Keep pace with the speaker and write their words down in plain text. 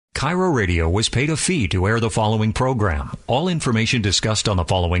Cairo Radio was paid a fee to air the following program. All information discussed on the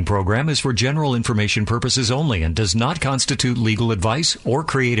following program is for general information purposes only and does not constitute legal advice or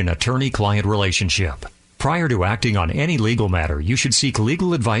create an attorney-client relationship. Prior to acting on any legal matter, you should seek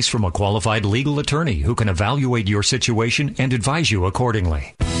legal advice from a qualified legal attorney who can evaluate your situation and advise you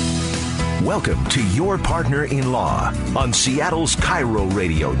accordingly. Welcome to Your Partner in Law on Seattle's Cairo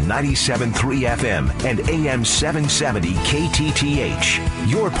Radio 97.3 FM and AM 770 KTTH.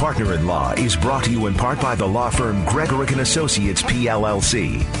 Your Partner in Law is brought to you in part by the law firm GREGOREK and Associates,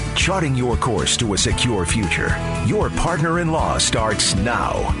 PLLC. Charting your course to a secure future. Your Partner in Law starts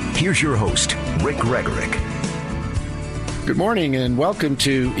now. Here's your host, Rick Gregorek. Good morning and welcome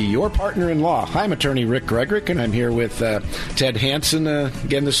to Your Partner in Law. I'm attorney Rick Gregorek and I'm here with Ted Hanson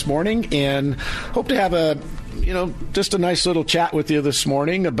again this morning and hope to have just a nice little chat with you this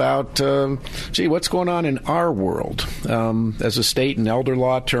morning about, what's going on in our world as estate and elder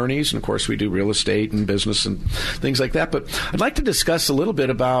law attorneys. And, of course, we do real estate and business and things like that. But I'd like to discuss a little bit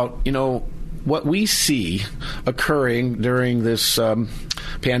about, what we see occurring during this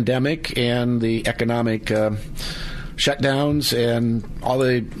pandemic and the economic shutdowns and all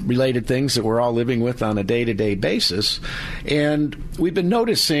the related things that we're all living with on a day-to-day basis. And we've been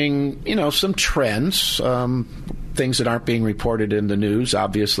noticing, some trends, things that aren't being reported in the news,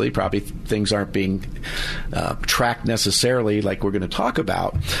 obviously. Probably things aren't being tracked necessarily like we're going to talk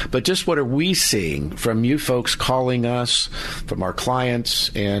about. But just what are we seeing from you folks calling us, from our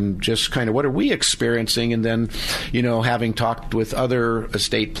clients, and just kind of what are we experiencing? And then, having talked with other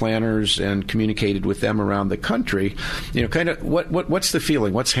estate planners and communicated with them around the country, kind of what's the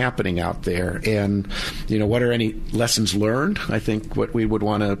feeling? What's happening out there? And, what are any lessons learned? I think what we would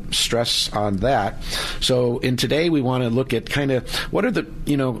want to stress on that. So in today, we want to look at kind of what are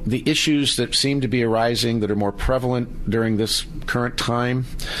the issues that seem to be arising that are more prevalent during this current time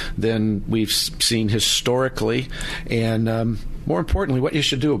than we've seen historically, and more importantly, what you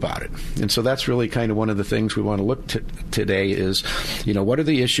should do about it. And so that's really kind of one of the things we want to look today is, what are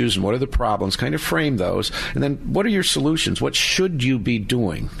the issues and what are the problems, kind of frame those, and then what are your solutions? What should you be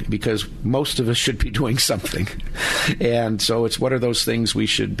doing? Because most of us should be doing something. And so it's what are those things we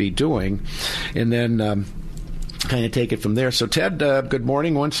should be doing? And then kind of take it from there. So, Ted, good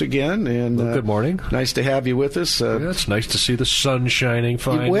morning once again. And good morning. Nice to have you with us. It's nice to see the sun shining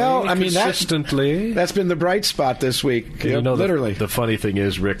finally. Well, I mean, consistently. That's been the bright spot this week. Yep, literally. The funny thing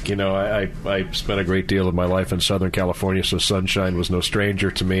is, Rick, I spent a great deal of my life in Southern California, so sunshine was no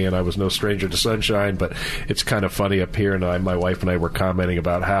stranger to me, and I was no stranger to sunshine. But it's kind of funny up here, and my wife and I were commenting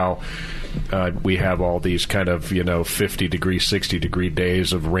about how we have all these kind of, 50-degree, 60-degree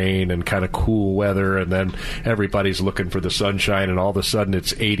days of rain and kind of cool weather, and then everybody's looking for the sunshine, and all of a sudden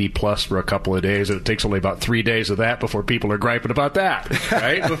it's 80-plus for a couple of days, and it takes only about 3 days of that before people are griping about that,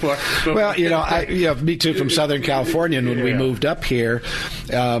 right? Well, me too, from Southern California, and when we moved up here,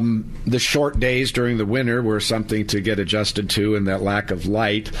 the short days during the winter were something to get adjusted to, and that lack of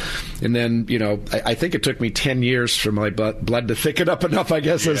light. And then, I think it took me 10 years for my blood to thicken up enough, I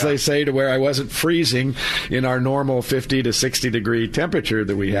guess, as they say, to where I wasn't freezing in our normal 50 to 60 degree temperature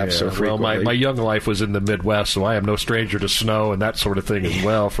that we have so frequently. Well, my young life was in the Midwest, so I am no stranger to snow and that sort of thing as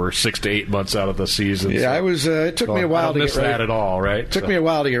well for 6 to 8 months out of the season. Yeah, it took me a while to get ready. That at all, right? It took me a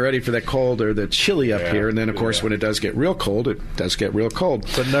while to get ready for the cold or the chilly up here, and then, of course, when it does get real cold, it does get real cold.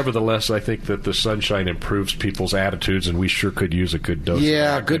 But nevertheless, I think that the sunshine improves people's attitudes, and we sure could use a good dose of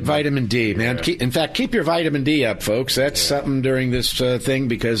that. Good vitamin D, man. Yeah. In fact, keep your vitamin D up, folks. That's something during this thing,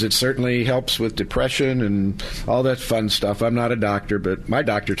 because it certainly helps with depression and all that fun stuff. I'm not a doctor, but my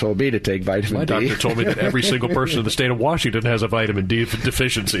doctor told me to take vitamin D. My doctor told me that every single person in the state of Washington has a vitamin D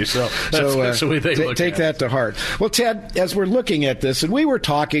deficiency, so that's the way they look take that to heart. Well, Ted, as we're looking at this, and we were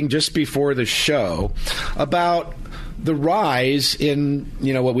talking just before the show about the rise in,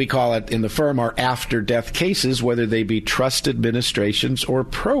 what we call it in the firm are after-death cases, whether they be trust administrations or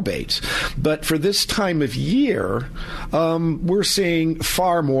probates. But for this time of year, we're seeing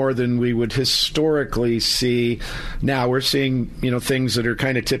far more than we would historically see. Now we're seeing, things that are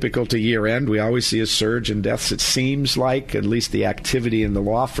kind of typical to year-end. We always see a surge in deaths, it seems like. At least the activity in the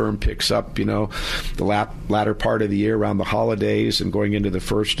law firm picks up, the latter part of the year around the holidays and going into the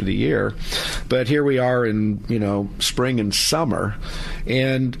first of the year. But here we are in, spring and summer.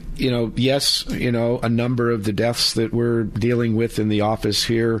 And, yes, a number of the deaths that we're dealing with in the office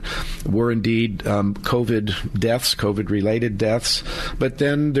here were indeed COVID deaths, COVID-related deaths. But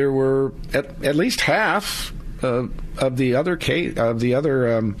then there were at least half of the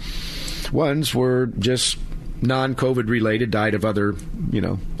other ones were just non-COVID related, died of other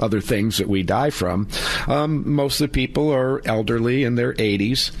things that we die from. Most of the people are elderly in their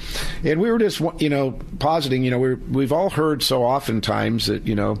 80s. And we were just, positing, we've all heard so oftentimes that,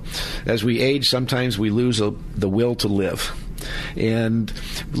 as we age, sometimes we lose the will to live. And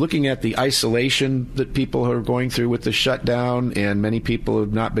looking at the isolation that people are going through with the shutdown, and many people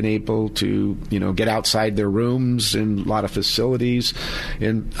have not been able to, get outside their rooms in a lot of facilities,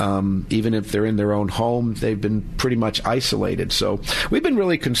 and even if they're in their own home, they've been pretty much isolated. So we've been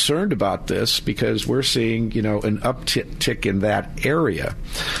really concerned about this because we're seeing, an uptick in that area.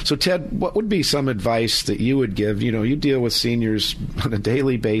 So Ted, what would be some advice that you would give? You deal with seniors on a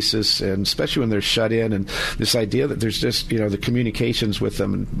daily basis, and especially when they're shut in, and this idea that there's just, the communications with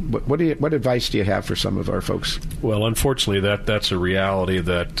them. What advice do you have for some of our folks? Well, unfortunately, that's a reality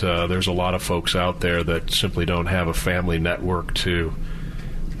that there's a lot of folks out there that simply don't have a family network to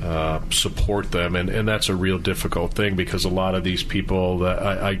support them, and that's a real difficult thing, because a lot of these people,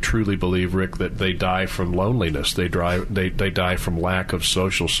 I truly believe, Rick, that they die from loneliness. They die from lack of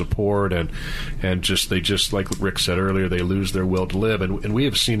social support, and they just like Rick said earlier, they lose their will to live, and we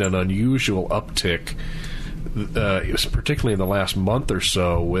have seen an unusual uptick, particularly in the last month or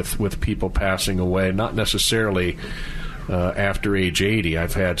so, with people passing away, not necessarily after age 80.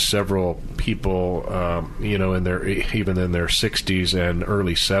 I've had several people, even in their 60s and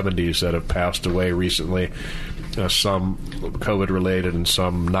early 70s that have passed away recently. Some COVID-related and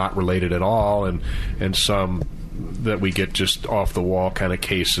some not related at all, and some that we get just off-the-wall kind of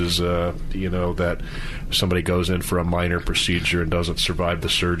cases, that somebody goes in for a minor procedure and doesn't survive the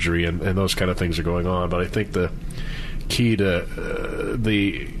surgery, and those kind of things are going on. But I think the key to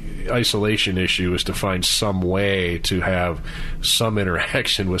the isolation issue is to find some way to have some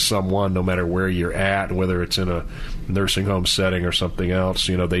interaction with someone, no matter where you're at, whether it's in a nursing home setting or something else.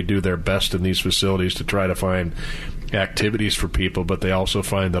 They do their best in these facilities to try to find activities for people, but they also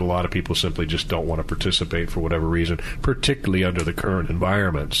find that a lot of people simply just don't want to participate for whatever reason, particularly under the current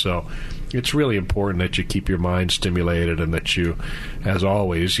environment. So it's really important that you keep your mind stimulated, and that you, as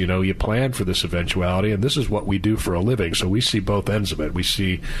always, you plan for this eventuality. And this is what we do for a living, so we see both ends of it. We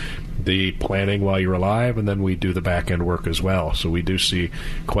see the planning while you're alive, and then we do the back end work as well. So we do see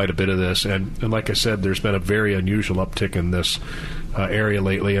quite a bit of this, and like I said, there's been a very unusual uptick in this area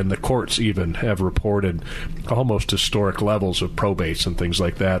lately, and the courts even have reported almost historic levels of probates and things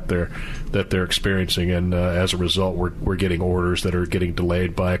like that they're experiencing, and as a result, we're getting orders that are getting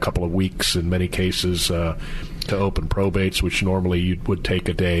delayed by a couple of weeks in many cases to open probates, which normally would take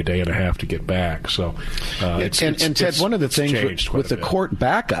a day and a half to get back. So, Ted, one of the things with the court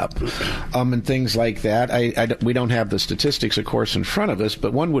backup and things like that, we don't have the statistics, of course, in front of us,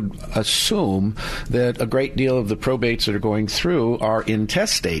 but one would assume that a great deal of the probates that are going through are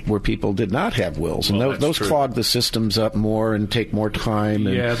intestate, where people did not have wills, and those clog the systems up more and take more time.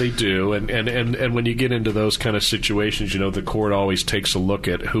 Yeah, they do, and when you get into those kind of situations, the court always takes a look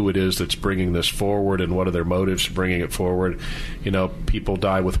at who it is that's bringing this forward and what are their motives for bringing it forward. People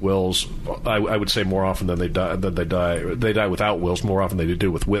die with wills. I would say more often than they die without wills more often than they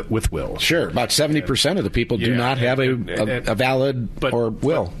do with wills. Sure, about 70% of the people do not have a valid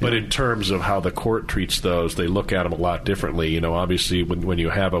will. But in terms of how the court treats those, they look at them a lot differently. Obviously, when you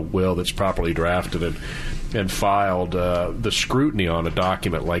have a will that's properly drafted and filed, the scrutiny on a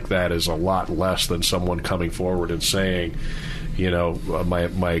document like that is a lot less than someone coming forward and saying,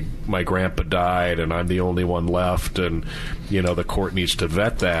 my grandpa died and I'm the only one left, and the court needs to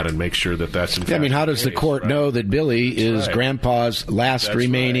vet that and make sure that that's in fact. I mean, how does the court know that Billy is grandpa's last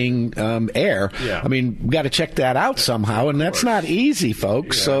remaining heir? Yeah. I mean, we've got to check that out somehow, and that's not easy,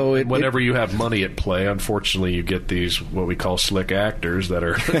 folks. Yeah. So whenever you have money at play, unfortunately, you get these what we call slick actors that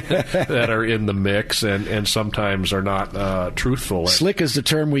are that are in the mix and sometimes are not truthful. Slick is the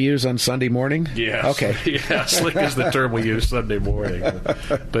term we use on Sunday morning? Yes. Okay. Yeah, slick is the term we use Sunday morning.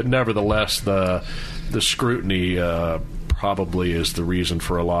 But nevertheless, the scrutiny probably is the reason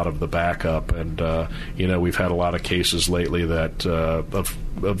for a lot of the backup, and we've had a lot of cases lately that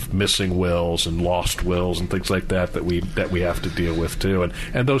of missing wills and lost wills and things like that we have to deal with too,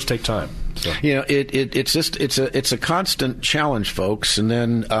 and those take time. So. It's a constant challenge, folks, and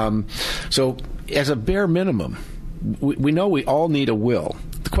then so as a bare minimum, we know we all need a will.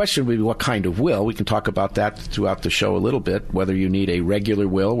 The question would be what kind of will. We can talk about that throughout the show a little bit, whether you need a regular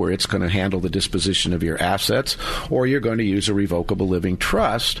will where it's going to handle the disposition of your assets, or you're going to use a revocable living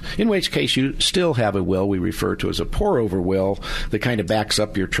trust, in which case you still have a will we refer to as a pour-over will that kind of backs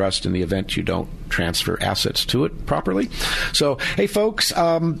up your trust in the event you don't transfer assets to it properly. So, hey, folks,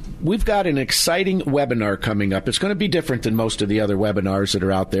 we've got an exciting webinar coming up. It's going to be different than most of the other webinars that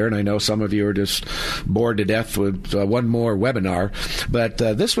are out there, and I know some of you are just bored to death with one more webinar, but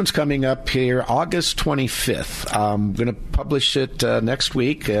this one's coming up here August 25th. I'm going to publish it next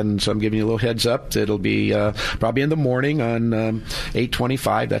week, and so I'm giving you a little heads up. It'll be probably in the morning on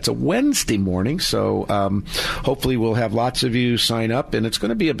 8:25. That's a Wednesday morning, so hopefully we'll have lots of you sign up, and it's going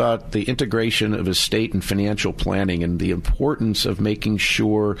to be about the integration of estate and financial planning and the importance of making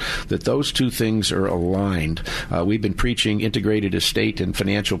sure that those two things are aligned. We've been preaching integrated estate and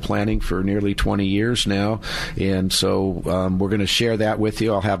financial planning for nearly 20 years now, and so we're going to share that with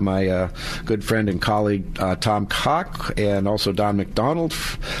you. I'll have my good friend and colleague Tom Koch and also Don McDonald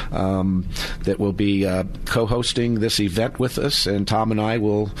that will be co-hosting this event with us, and Tom and I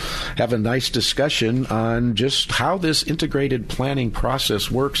will have a nice discussion on just how this integrated planning process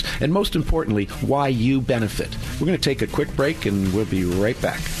works, and most importantly, why you benefit. We're going to take a quick break, and we'll be right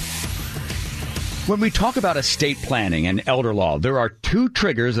back. When we talk about estate planning and elder law, there are two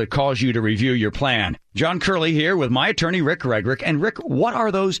triggers that cause you to review your plan. John Curley here with my attorney, Rick Gregorek. And Rick, what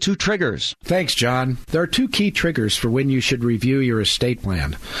are those two triggers? Thanks, John. There are two key triggers for when you should review your estate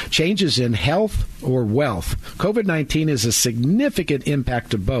plan. Changes in health or wealth. COVID-19 is a significant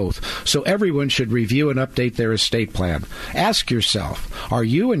impact to both, so everyone should review and update their estate plan. Ask yourself, are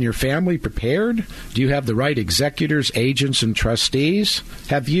you and your family prepared? Do you have the right executors, agents, and trustees?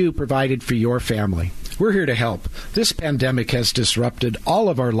 Have you provided for your family? We're here to help. This pandemic has disrupted all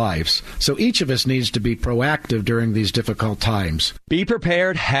of our lives, so each of us needs to be proactive during these difficult times. Be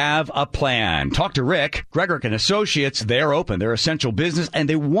prepared, have a plan. Talk to Rick, GREGOREK and Associates. They're open, they're essential business, and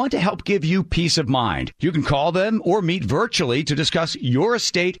they want to help give you peace of mind. You can call them or meet virtually to discuss your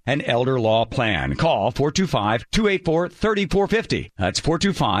estate and elder law plan. Call 425-284-3450. That's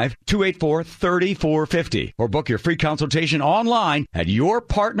 425-284-3450. Or book your free consultation online at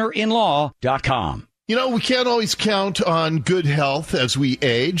yourpartnerinlaw.com. You know, we can't always count on good health as we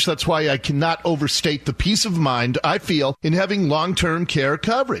age. That's why I cannot overstate the peace of mind I feel in having long-term care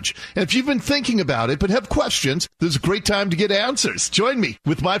coverage. And if you've been thinking about it but have questions, there's a great time to get answers. Join me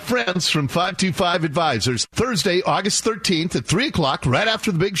with my friends from 525 Advisors Thursday, August 13th at 3 o'clock, right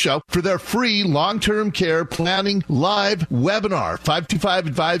after the big show, for their free long-term care planning live webinar. 525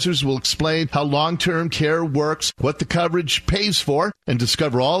 Advisors will explain how long-term care works, what the coverage pays for, and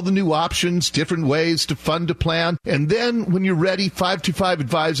discover all the new options, different ways to fund a plan. And then when you're ready, 525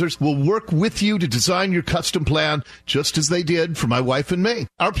 Advisors will work with you to design your custom plan, just as they did for my wife and me.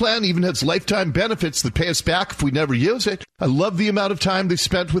 Our plan even has lifetime benefits that pay us back if we never use it. I love the amount of time they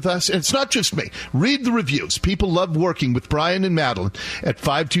spent with us. And it's not just me. Read the reviews. People love working with Brian and Madeline at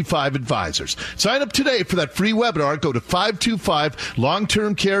 525 Advisors. Sign up today for that free webinar. Go to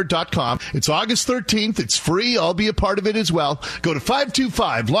 525longtermcare.com. It's August 13th. It's free. I'll be a part of it as well. Go to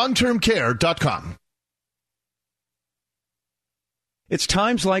 525longtermcare.com. It's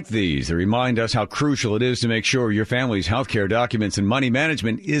times like these that remind us how crucial it is to make sure your family's healthcare documents and money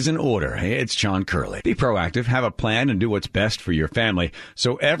management is in order. Hey, it's John Curley. Be proactive, have a plan, and do what's best for your family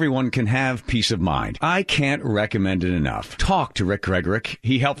so everyone can have peace of mind. I can't recommend it enough. Talk to Rick Gregorek.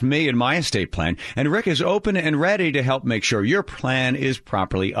 He helped me in my estate plan, and Rick is open and ready to help make sure your plan is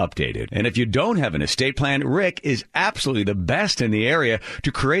properly updated. And if you don't have an estate plan, Rick is absolutely the best in the area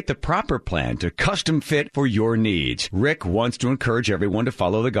to create the proper plan to custom fit for your needs. Rick wants to encourage everyone to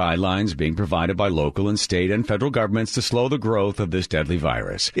follow the guidelines being provided by local and state and federal governments to slow the growth of this deadly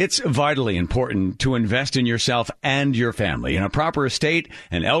virus. It's vitally important to invest in yourself and your family. And a proper estate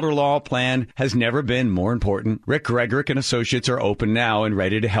and elder law plan has never been more important. Rick Gregorek and Associates are open now and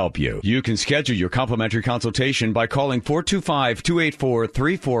ready to help you. You can schedule your complimentary consultation by calling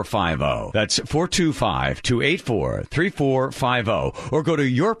 425-284-3450. That's 425-284-3450. Or go to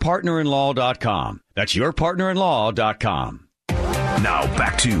yourpartnerinlaw.com. That's yourpartnerinlaw.com. Now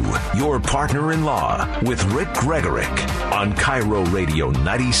back to Your Partner-in-Law with Rick Gregorek on Cairo Radio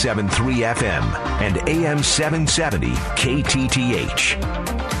 97.3 FM and AM 770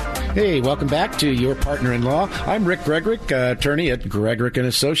 KTTH. Hey, welcome back to Your Partner in Law. I'm Rick Gregorek, attorney at GREGOREK and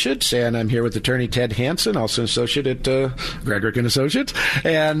Associates, and I'm here with attorney Ted Hanson, also associate at GREGOREK and Associates.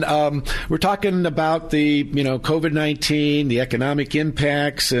 And we're talking about the, COVID-19, the economic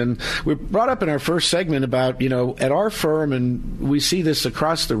impacts, and we brought up in our first segment about, at our firm, and we see this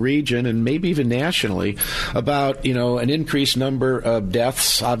across the region and maybe even nationally, about, an increased number of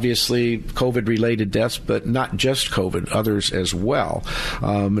deaths, obviously COVID-related deaths, but not just COVID, others as well.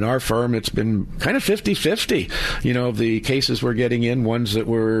 In our firm, it's been kind of 50-50, of the cases we're getting in, ones that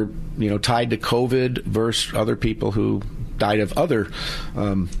were, tied to COVID versus other people who died of other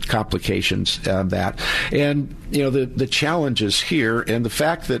complications that. And, the challenges here and the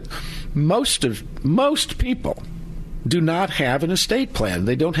fact that most people do not have an estate plan.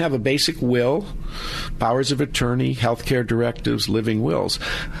 They don't have a basic will, powers of attorney, healthcare directives, living wills.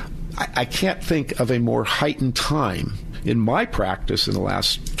 I can't think of a more heightened time in my practice in the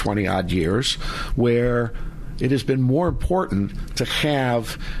last 20-odd years where it has been more important to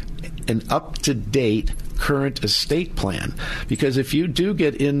have an up-to-date current estate plan, because if you do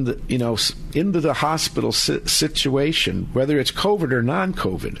get in the into the hospital situation, whether it's COVID or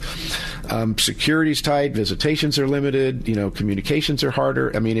non-COVID, security's tight, visitations are limited, communications are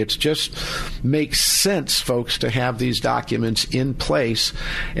harder. I mean, it just makes sense, folks, to have these documents in place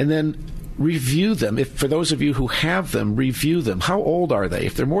and then review them. If for those of you who have them, review them. How old are they?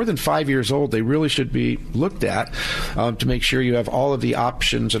 If they're more than 5 years old, they really should be looked at to make sure you have all of the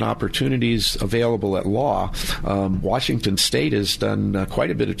options and opportunities available at law. Washington State has done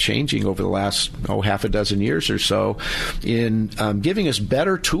quite a bit of changing over the last half a dozen years or so in giving us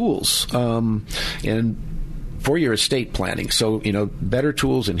better tools and for your estate planning. So, better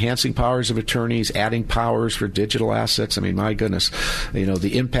tools, enhancing powers of attorneys, adding powers for digital assets. I mean, my goodness,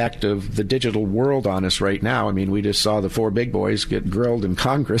 the impact of the digital world on us right now. I mean, we just saw the four big boys get grilled in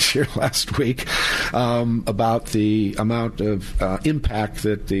Congress here last week about the amount of impact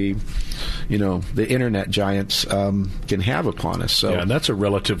that the internet giants can have upon us. So, yeah, and that's a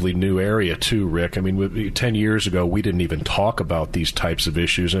relatively new area too, Rick. I mean, 10 years ago, we didn't even talk about these types of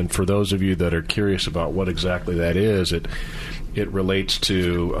issues. And for those of you that are curious about what exactly that is, it relates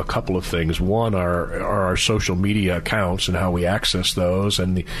to a couple of things. One are our social media accounts and how we access those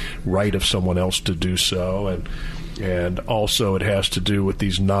and the right of someone else to do so. And also it has to do with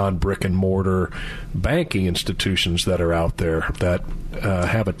these non-brick-and-mortar banking institutions that are out there that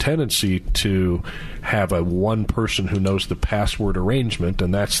have a tendency to have a one person who knows the password arrangement,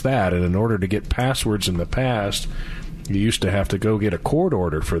 and that's that. And in order to get passwords in the past, you used to have to go get a court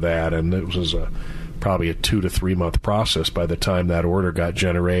order for that, and it was probably a 2 to 3 month process by the time that order got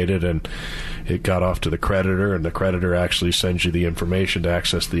generated and it got off to the creditor, and the creditor actually sends you the information to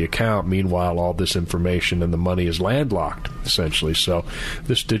access the account. Meanwhile, all this information and the money is landlocked, essentially. So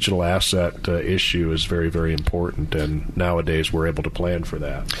this digital asset issue is very, very important, and nowadays we're able to plan for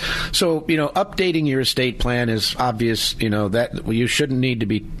that. So, updating your estate plan is obvious, that you shouldn't need to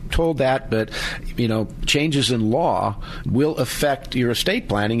be told that, but, changes in law will affect your estate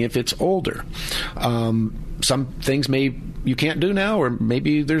planning if it's older. Some things you can't do now, or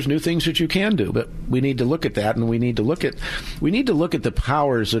maybe there's new things that you can do, but we need to look at that, and we need to look at the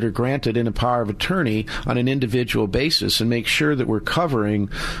powers that are granted in a power of attorney on an individual basis and make sure that we're covering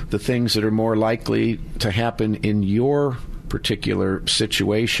the things that are more likely to happen in your particular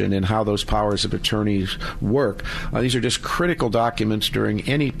situation and how those powers of attorneys work. These are just critical documents during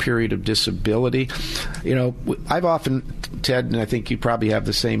any period of disability. I've often, Ted, and I think you probably have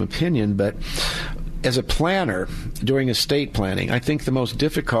the same opinion, but as a planner doing estate planning, I think the most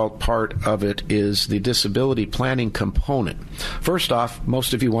difficult part of it is the disability planning component. First off,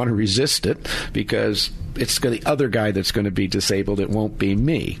 most of you want to resist it because it's the other guy that's going to be disabled. It won't be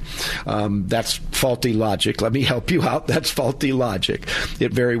me. That's faulty logic. Let me help you out. That's faulty logic.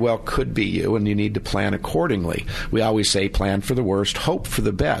 It very well could be you, and you need to plan accordingly. We always say plan for the worst, hope for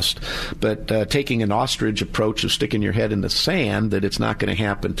the best. But taking an ostrich approach of sticking your head in the sand that it's not going to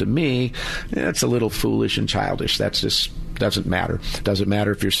happen to me, it's a little foolish and childish. That's just doesn't matter. Doesn't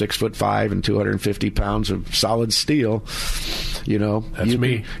matter if you're 6'5" and 250 pounds of solid steel. That's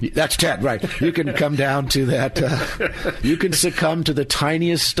me. That's Ted, right? You can come down to that. You can succumb to the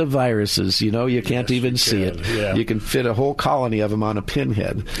tiniest of viruses. You can't even see it. Yeah. You can fit a whole colony of them on a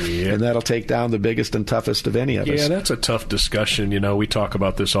pinhead, and that'll take down the biggest and toughest of any of us. Yeah, that's a tough discussion. We talk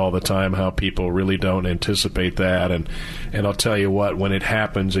about this all the time, how people really don't anticipate that, and I'll tell you what, when it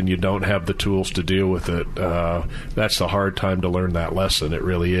happens and you don't have the tools to deal with it, that's the hard time to learn that lesson. It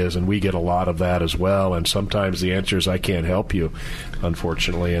really is, and we get a lot of that as well, and sometimes the answer is, I can't help you. to,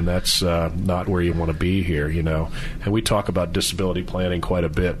 unfortunately, and that's not where you want to be here, And we talk about disability planning quite a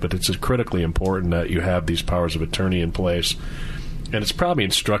bit, but it's critically important that you have these powers of attorney in place. And it's probably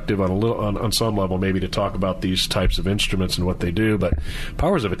instructive on some level maybe to talk about these types of instruments and what they do, but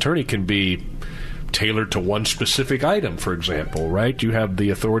powers of attorney can be tailored to one specific item, for example, right? You have the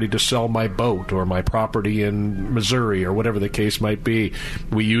authority to sell my boat or my property in Missouri or whatever the case might be.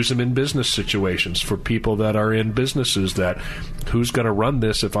 We use them in business situations for people that are in businesses that who's going to run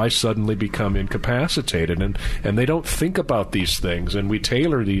this if I suddenly become incapacitated? And they don't think about these things. And we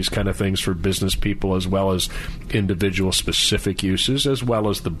tailor these kind of things for business people as well as individual specific uses, as well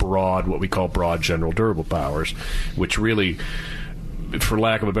as the broad, what we call broad general durable powers, which really, for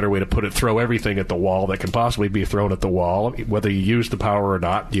lack of a better way to put it, throw everything at the wall that can possibly be thrown at the wall. Whether you use the power or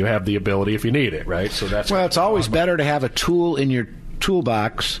not, you have the ability if you need it, right? So that's well, it's always better to have a tool in your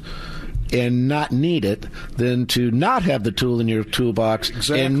toolbox and not need it than to not have the tool in your toolbox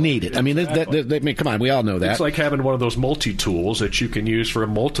and need it. I mean, come on, we all know that. It's like having one of those multi-tools that you can use for a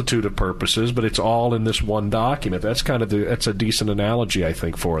multitude of purposes, but it's all in this one document. That's that's a decent analogy, I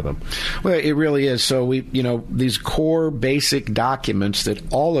think, for them. Well, it really is. So these core basic documents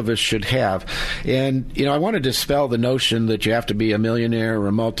that all of us should have. And, I want to dispel the notion that you have to be a millionaire or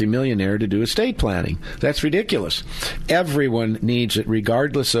a multimillionaire to do estate planning. That's ridiculous. Everyone needs it,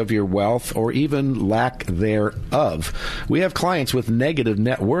 regardless of your wealth or even lack thereof. We have clients with negative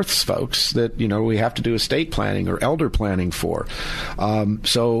net worths, folks, that, we have to do estate planning or elder planning for.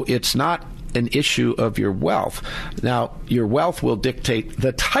 So it's not an issue of your wealth. Now, your wealth will dictate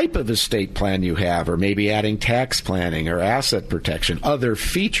the type of estate plan you have, or maybe adding tax planning or asset protection, other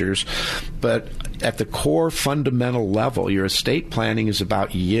features. But at the core fundamental level, your estate planning is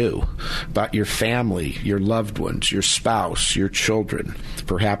about you, about your family, your loved ones, your spouse, your children,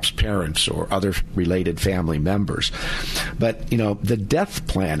 perhaps parents or other related family members. But, the death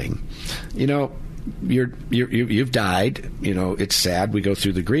planning, you've died. It's sad. We go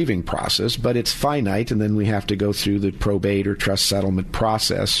through the grieving process, but it's finite, and then we have to go through the probate or trust settlement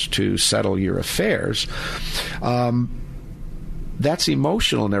process to settle your affairs. That's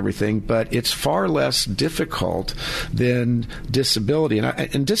emotional and everything, but it's far less difficult than disability.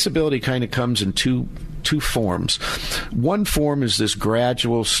 And disability kind of comes in two forms. One form is this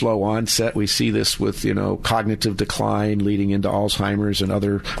gradual, slow onset. We see this with, cognitive decline leading into Alzheimer's and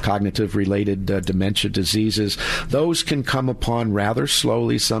other cognitive-related dementia diseases. Those can come upon rather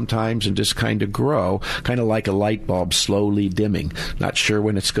slowly sometimes and just kind of grow, kind of like a light bulb slowly dimming. Not sure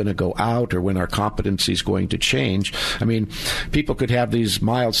when it's going to go out or when our competency is going to change. I mean, people could have these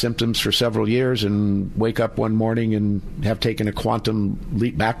mild symptoms for several years and wake up one morning and have taken a quantum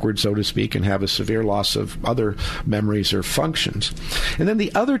leap backwards, so to speak, and have a severe loss of other memories or functions. And then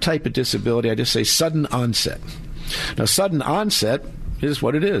the other type of disability, I just say sudden onset. Now, sudden onset is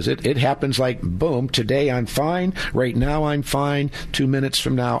what it is. It happens like, boom, today I'm fine, right now I'm fine, 2 minutes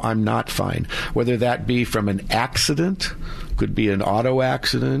from now I'm not fine. Whether that be from an accident, could be an auto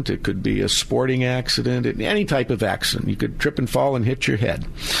accident, it could be a sporting accident, any type of accident. You could trip and fall and hit your head.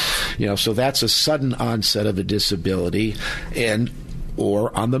 So that's a sudden onset of a disability.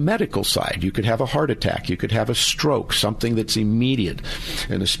 Or on the medical side, you could have a heart attack, you could have a stroke, something that's immediate,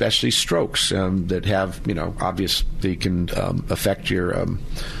 and especially strokes that have, obviously can affect your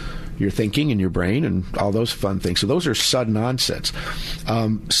thinking and your brain and all those fun things. So those are sudden onsets.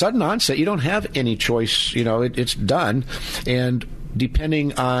 Sudden onset, you don't have any choice. It's done. And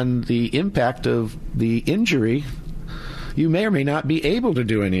depending on the impact of the injury, you may or may not be able to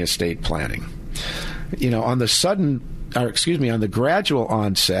do any estate planning. On the gradual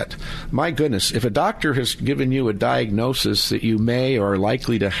onset, my goodness, if a doctor has given you a diagnosis that you may or are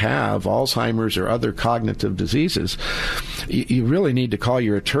likely to have Alzheimer's or other cognitive diseases, you really need to call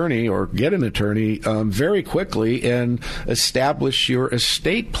your attorney or get an attorney very quickly and establish your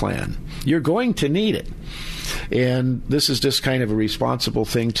estate plan. You're going to need it. And this is just kind of a responsible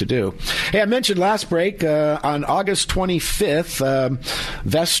thing to do. Hey, I mentioned last break on August 25th,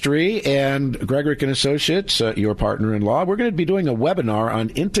 Vestry and GREGOREK and Associates, your partner-in-law, we're going to be doing a webinar on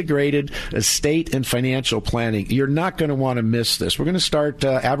integrated estate and financial planning. You're not going to want to miss this. We're going to start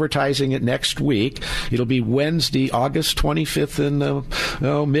advertising it next week. It'll be Wednesday, August 25th in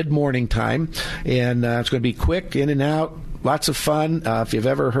the mid-morning time. And it's going to be quick, in and out. Lots of fun. If you've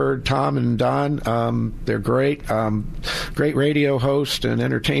ever heard Tom and Don, they're great. great radio host and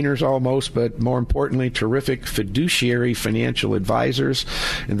entertainers almost, but more importantly, terrific fiduciary financial advisors.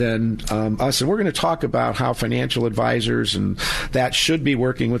 And then us, and we're going to talk about how financial advisors and that should be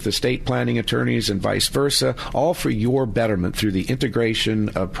working with estate planning attorneys and vice versa, all for your betterment through the integration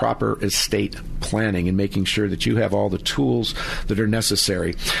of proper estate planning and making sure that you have all the tools that are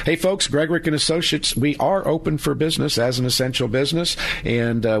necessary. Hey, folks, GREGOREK and Associates, we are open for business as an essential business,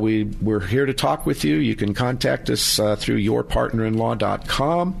 and we're here to talk with you. You can contact us through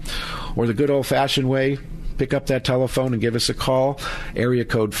yourpartnerinlaw.com, or the good old-fashioned way, pick up that telephone and give us a call. Area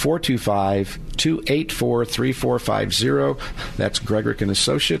code 425-284-3450. That's GREGOREK and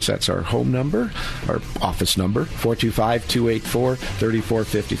Associates. That's our home number, our office number,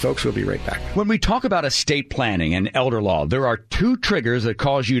 425-284-3450. Folks, we'll be right back. When we talk about estate planning and elder law, there are two triggers that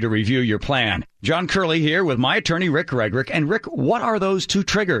cause you to review your plan. John Curley here with my attorney, Rick Gregorick. And Rick, what are those two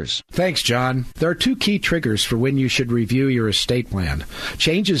triggers? Thanks, John. There are two key triggers for when you should review your estate plan.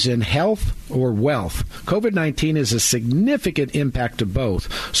 Changes in health or wealth. COVID-19 is a significant impact to both,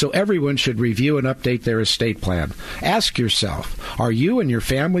 so everyone should review and update their estate plan. Ask yourself, are you and your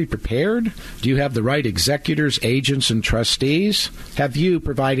family prepared? Do you have the right executors, agents, and trustees? Have you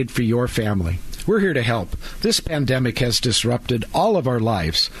provided for your family? We're here to help. This pandemic has disrupted all of our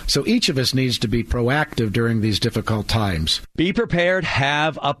lives, so each of us needs to be proactive during these difficult times. Be prepared,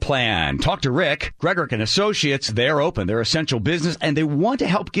 have a plan. Talk to Rick, GREGOREK and Associates. They're open, they're essential business, and they want to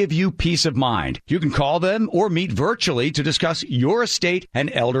help give you peace of mind. You can call them or meet virtually to discuss your estate and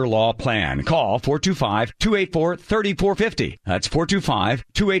elder law plan. Call 425-284-3450. That's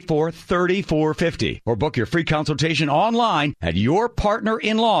 425-284-3450. Or book your free consultation online at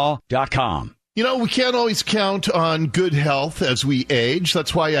yourpartnerinlaw.com. You know, we can't always count on good health as we age.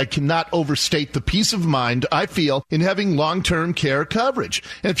 That's why I cannot overstate the peace of mind I feel in having long-term care coverage.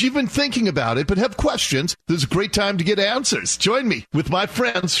 And if you've been thinking about it but have questions, this is a great time to get answers. Join me with my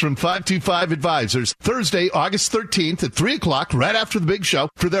friends from 525 Advisors Thursday, August 13th at 3 o'clock, right after the big show,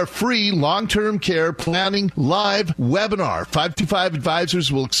 for their free long-term care planning live webinar. 525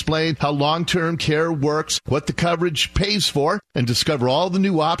 Advisors will explain how long-term care works, what the coverage pays for, and discover all the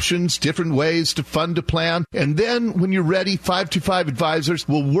new options, different ways to fund a plan. And then when you're ready, 525 Advisors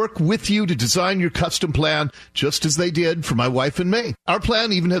will work with you to design your custom plan, just as they did for my wife and me. Our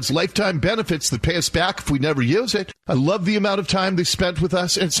plan even has lifetime benefits that pay us back if we never use it. I love the amount of time they spent with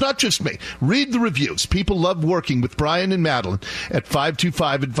us. And it's not just me. Read the reviews. People love working with Brian and Madeline at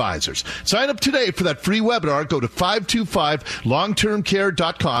 525 Advisors. Sign up today for that free webinar. Go to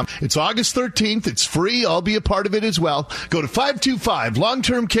 525longtermcare.com. It's August 13th. It's free. I'll be a part of it as well. Go to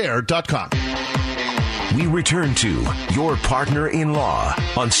 525longtermcare.com. We return to Your Partner in Law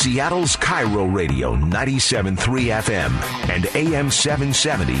on Seattle's Cairo Radio 97.3 FM and AM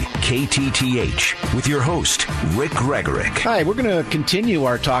 770 KTTH with your host, Rick Gregorick. Hi, we're going to continue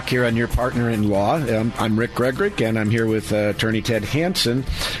our talk here on Your Partner in Law. I'm Rick Gregorick, and I'm here with attorney Ted Hanson.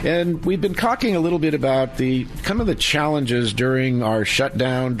 And we've been talking a little bit about the challenges during our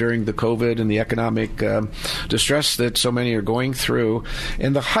shutdown, during the COVID and the economic distress that so many are going through,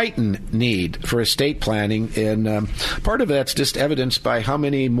 and the heightened need for estate planning. And part of that's just evidenced by how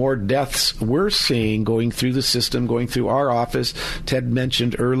many more deaths we're seeing going through the system, going through our office. Ted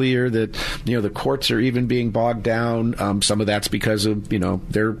mentioned earlier that, the courts are even being bogged down. Some of that's because of,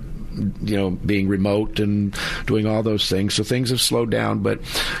 they're being remote and doing all those things. So things have slowed down. But,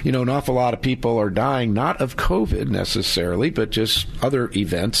 an awful lot of people are dying, not of COVID necessarily, but just other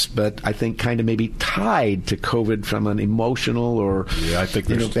events. But I think kind of maybe tied to COVID from an emotional or I think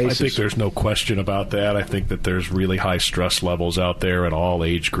there's no question about that. I think that there's really high stress levels out there in all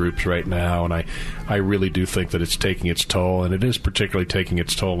age groups right now. And I really do think that it's taking its toll. And it is particularly taking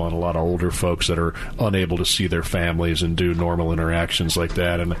its toll on a lot of older folks that are unable to see their families and do normal interactions like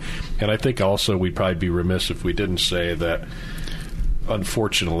that. And I think also we'd probably be remiss if we didn't say that,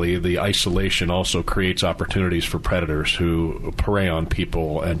 unfortunately, the isolation also creates opportunities for predators who prey on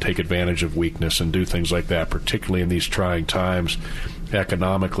people and take advantage of weakness and do things like that, particularly in these trying times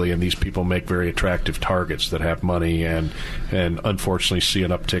economically. And these people make very attractive targets that have money and unfortunately see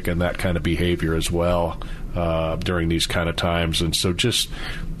an uptick in that kind of behavior as well during these kind of times. And so just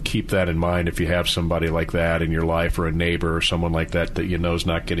keep that in mind if you have somebody like that in your life, or a neighbor or someone like that that is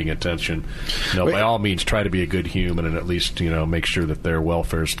not getting attention. By all means, try to be a good human and at least make sure that their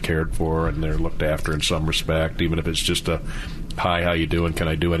welfare is cared for and they're looked after in some respect, even if it's just a hi, how you doing? Can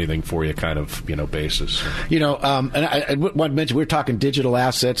I do anything for you? Kind of, basis. And I want to mention, we're talking digital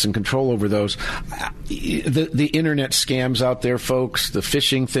assets and control over those. The internet scams out there, folks, the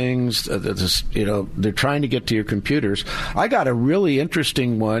phishing things, they're trying to get to your computers. I got a really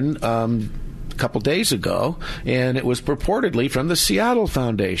interesting one. A couple days ago, and it was purportedly from the Seattle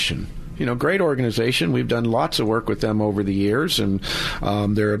Foundation. Great organization. We've done lots of work with them over the years, and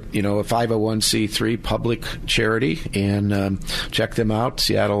they're, a 501c3 public charity, and check them out,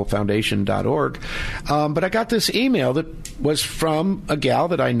 seattlefoundation.org. But I got this email that was from a gal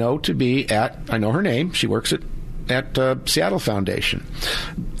that I know I know her name. She works at Seattle Foundation.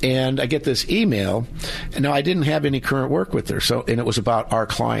 And I get this email, and now I didn't have any current work with her, and it was about our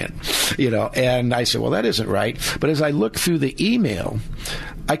client, and I said, well, that isn't right. But as I looked through the email,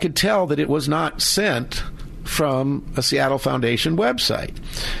 I could tell that it was not sent from a Seattle Foundation website,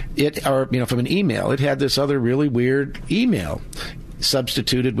 from an email. It had this other really weird email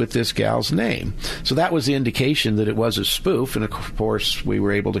substituted with this gal's name. So that was the indication that it was a spoof, and of course we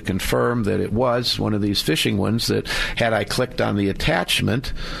were able to confirm that it was one of these phishing ones that had I clicked on the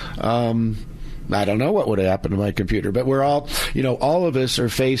attachment, I don't know what would have happened to my computer, but we're all, all of us are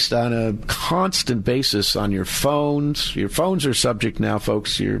faced on a constant basis on your phones. Your phones are subject now,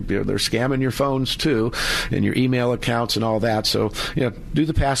 folks. They're scamming your phones too, and your email accounts and all that. So, do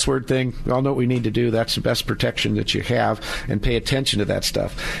the password thing. We all know what we need to do. That's the best protection that you have, and pay attention to that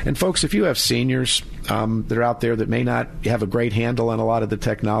stuff. And folks, if you have seniors that are out there that may not have a great handle on a lot of the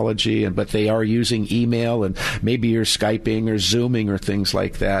technology, but they are using email, and maybe you're Skyping or Zooming or things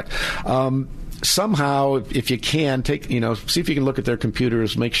like that, somehow, if you can, see if you can look at their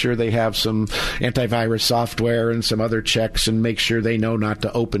computers, make sure they have some antivirus software and some other checks, and make sure they know not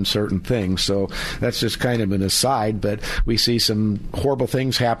to open certain things. So that's just kind of an aside, but we see some horrible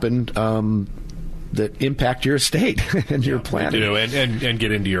things happen that impact your estate and your planning. And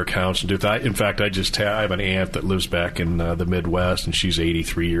get into your accounts and do that. In fact, I have an aunt that lives back in the Midwest, and she's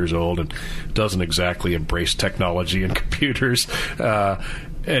 83 years old and doesn't exactly embrace technology and computers.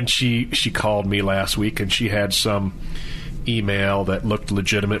 And she called me last week, and she had some email that looked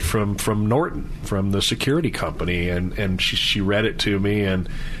legitimate from Norton, from the security company, and she read it to me, and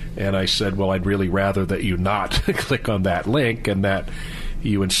I said, well, I'd really rather that you not click on that link, and that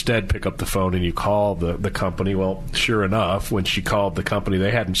you instead pick up the phone and you call the company. Well, sure enough, when she called the company,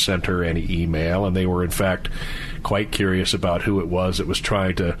 they hadn't sent her any email, and they were, in fact, quite curious about who it was that was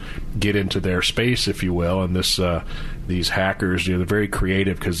trying to get into their space, if you will. And these hackers, they're very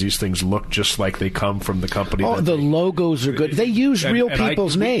creative, because these things look just like they come from the company. Oh, the logos are good. They use real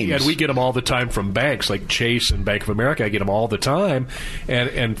people's names. And we get them all the time from banks like Chase and Bank of America. I get them all the time.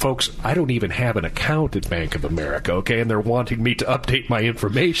 And folks, I don't even have an account at Bank of America, okay? And they're wanting me to update my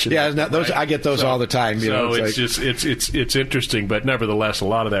information. Yeah, right? I get those all the time. It's interesting, but nevertheless, a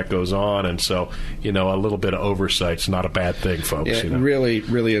lot of that goes on. And so, a little bit of oversight's not a bad thing, folks. Yeah, it really,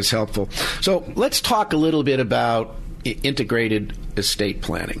 really is helpful. So let's talk a little bit about integrated estate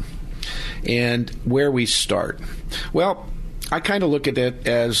planning and where we start. Well, I kind of look at it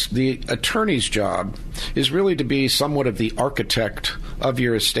as the attorney's job is really to be somewhat of the architect of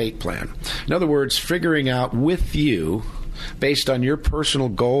your estate plan. In other words, figuring out with you, based on your personal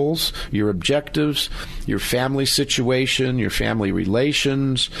goals, your objectives, your family situation, your family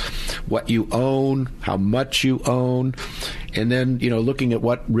relations, what you own, how much you own, and then, looking at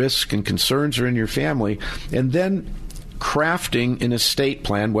what risks and concerns are in your family, and then crafting an estate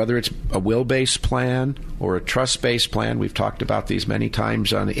plan, whether it's a will-based plan or a trust-based plan. We've talked about these many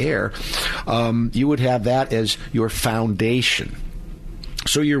times on the air. You would have that as your foundation.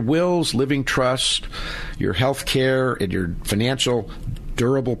 So your wills, living trust, your health care, and your financial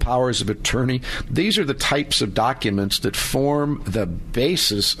durable powers of attorney, these are the types of documents that form the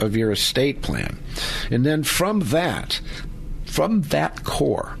basis of your estate plan. And then from that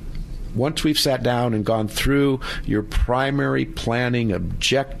core, once we've sat down and gone through your primary planning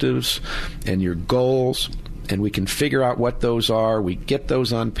objectives and your goals, and we can figure out what those are, we get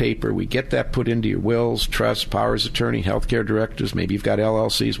those on paper, we get that put into your wills, trusts, powers of attorney, healthcare directives, maybe you've got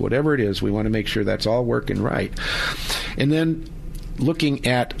LLCs, whatever it is, we want to make sure that's all working right. And then looking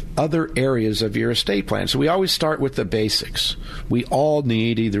at other areas of your estate plan. So we always start with the basics. We all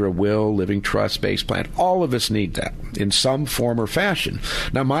need either a will, living trust-based plan. All of us need that in some form or fashion.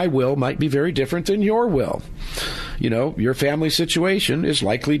 Now, my will might be very different than your will. Your family situation is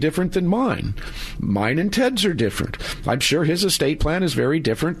likely different than mine. Mine and Ted's are different. I'm sure his estate plan is very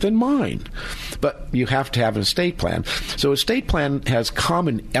different than mine. But you have to have an estate plan. So estate plan has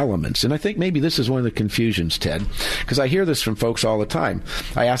common elements, and I think maybe this is one of the confusions, Ted, because I hear this from folks all the time.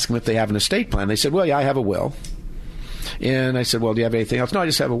 I ask them if they have an estate plan. They said, well, yeah, I have a will. And I said, well, do you have anything else? No, I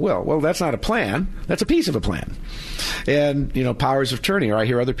just have a will. Well, that's not a plan. That's a piece of a plan. And, powers of attorney. Or I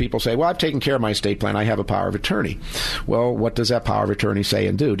hear other people say, well, I've taken care of my estate plan. I have a power of attorney. Well, what does that power of attorney say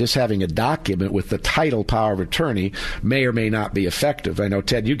and do? Just having a document with the title power of attorney may or may not be effective. I know,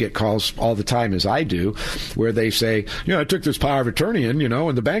 Ted, you get calls all the time, as I do, where they say, I took this power of attorney in,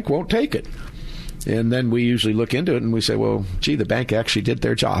 and the bank won't take it. And then we usually look into it and we say, well, gee, the bank actually did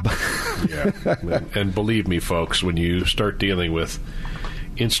their job. Yeah. And believe me, folks, when you start dealing with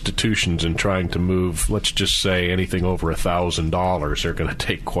institutions and trying to move, let's just say, anything over $1,000, they're going to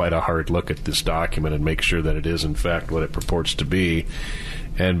take quite a hard look at this document and make sure that it is, in fact, what it purports to be.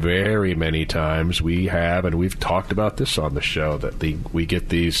 And very many times we have, and we've talked about this on the show, that we get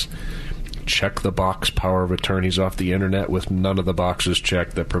these check-the-box power of attorneys off the internet with none of the boxes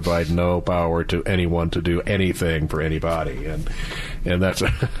checked, that provide no power to anyone to do anything for anybody. And that's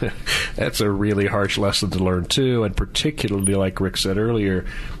a really harsh lesson to learn, too. And particularly, like Rick said earlier,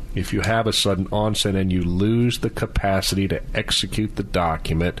 if you have a sudden onset and you lose the capacity to execute the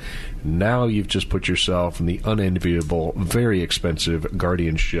document, now you've just put yourself in the unenviable, very expensive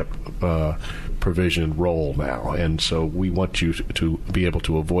guardianship provision role now. And so we want you to be able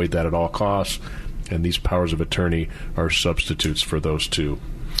to avoid that at all costs, and these powers of attorney are substitutes for those two.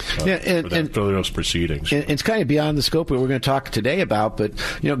 For those proceedings. And it's kind of beyond the scope of what we're going to talk today about, but,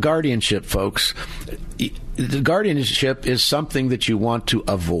 guardianship, folks. The guardianship is something that you want to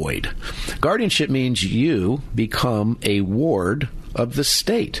avoid. Guardianship means you become a ward of the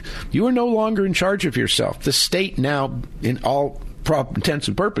state. You are no longer in charge of yourself. The state now, in all intents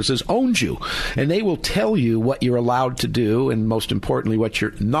and purposes, owns you, and they will tell you what you're allowed to do, and most importantly, what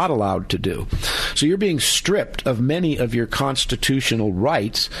you're not allowed to do. So you're being stripped of many of your constitutional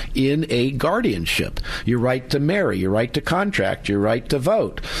rights in a guardianship. Your right to marry, your right to contract, your right to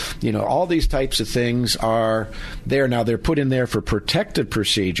vote. All these types of things are there. Now, they're put in there for protective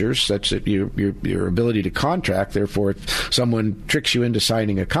procedures, such that your ability to contract. Therefore, if someone tricks you into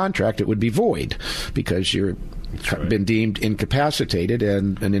signing a contract, it would be void because you're been deemed incapacitated,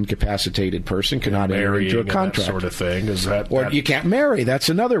 and an incapacitated person cannot enter into a contract. That sort of thing. Or you can't marry. That's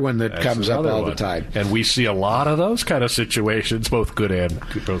another one that comes up all the time. And we see a lot of those kind of situations, both good and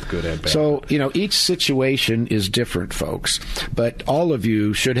bad. So, each situation is different, folks. But all of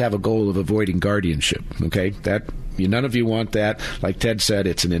you should have a goal of avoiding guardianship. Okay? None of you want that. Like Ted said,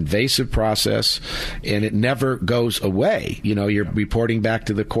 it's an invasive process, and it never goes away. You're reporting back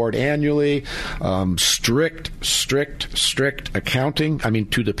to the court annually. Strict accounting,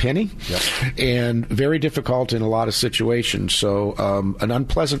 to the penny, and very difficult in a lot of situations. So an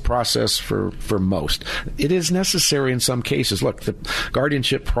unpleasant process for most. It is necessary in some cases. Look, the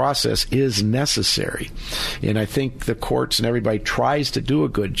guardianship process is necessary, and I think the courts and everybody tries to do a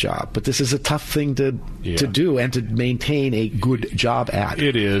good job, but this is a tough thing to do and to maintain a good job at.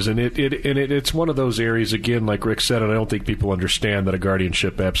 It is, and it's one of those areas, again, like Rick said, and I don't think people understand that a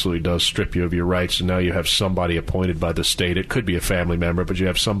guardianship absolutely does strip you of your rights, and now you have somebody appointed by the state. It could be a family member, but you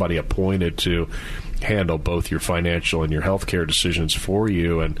have somebody appointed to handle both your financial and your health care decisions for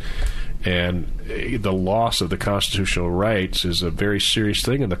you, and the loss of the constitutional rights is a very serious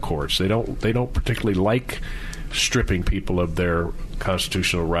thing in the courts. They don't particularly like stripping people of their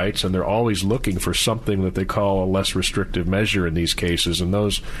constitutional rights, and they're always looking for something that they call a less restrictive measure in these cases, and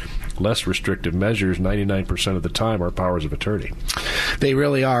those less restrictive measures 99% of the time are powers of attorney. They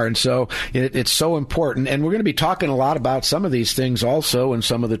really are, and so it's so important, and we're going to be talking a lot about some of these things also, and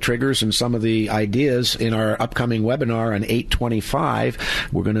some of the triggers and some of the ideas in our upcoming webinar on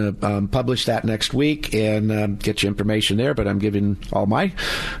 8/25. We're going to publish that next week and get you information there, but I'm giving all my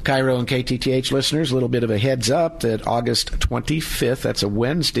Cairo and KTTH listeners a little bit of a heads up that August 25th, that's a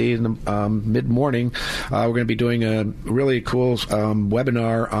Wednesday in the mid-morning, we're going to be doing a really cool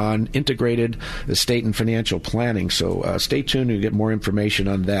webinar on integrated estate and financial planning. So stay tuned to get more information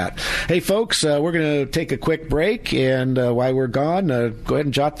on that. Hey, folks, we're going to take a quick break, and while we're gone, go ahead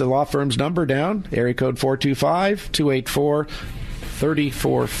and jot the law firm's number down, area code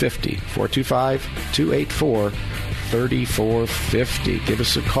 425-284-3450. 425-284-3450. Give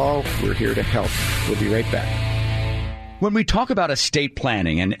us a call. We're here to help. We'll be right back. When we talk about estate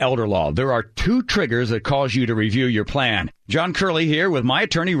planning and elder law, there are two triggers that cause you to review your plan. John Curley here with my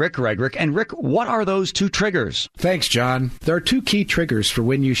attorney, Rick Gregorek. And Rick, what are those two triggers? Thanks, John. There are two key triggers for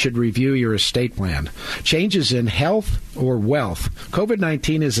when you should review your estate plan. Changes in health or wealth.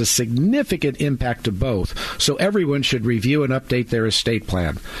 COVID-19 is a significant impact to both, so everyone should review and update their estate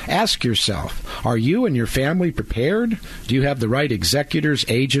plan. Ask yourself, are you and your family prepared? Do you have the right executors,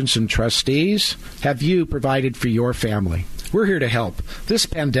 agents, and trustees? Have you provided for your family? We're here to help. This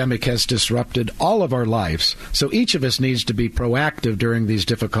pandemic has disrupted all of our lives, so each of us needs to be proactive during these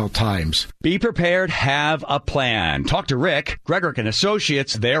difficult times. Be prepared, have a plan. Talk to Rick, GREGOREK and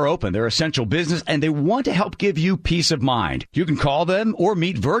Associates. They're open. They're essential business, and they want to help give you peace of mind. You can call them or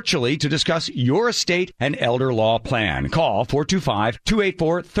meet virtually to discuss your estate and elder law plan. Call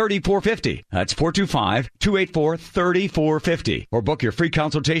 425-284-3450. That's 425-284-3450. Or book your free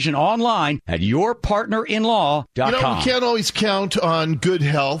consultation online at yourpartnerinlaw.com. You know, we can't always count on good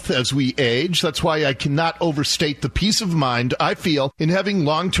health as we age. That's why I cannot overstate the peace of mind I feel in having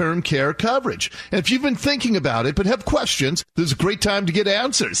long-term care coverage. And if you've been thinking about it but have questions, this is a great time to get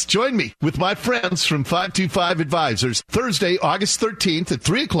answers. Join me with my friends from 525 Advisors Thursday, August 13th at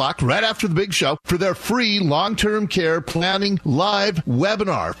 3 o'clock, right after the big show, for their free long-term care planning live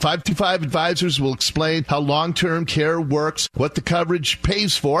webinar. 525 Advisors will explain how long-term care works, what the coverage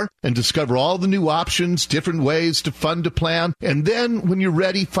pays for, and discover all the new options, different ways to fund a plan. And then when you're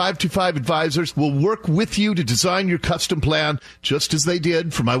ready, 525 Advisors will work with you to design your custom plan, just as they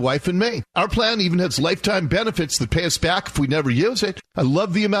did for my wife and me. Our plan even has lifetime benefits that pay us back if we never use it. I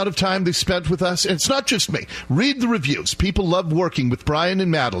love the amount of time they spent with us. And it's not just me. Read the reviews. People love working with Brian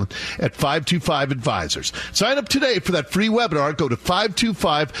and Madeline at 525 Advisors. Sign up today for that free webinar. Go to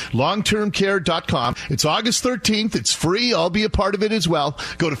 525longtermcare.com. It's August 13th. It's free. I'll be a part of it as well.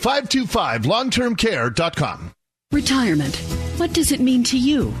 Go to 525longtermcare.com. Retirement. What does it mean to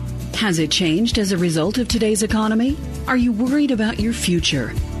you? Has it changed as a result of today's economy? Are you worried about your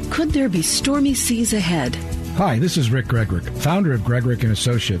future? Could there be stormy seas ahead? Hi, this is Rick GREGOREK, founder of GREGOREK and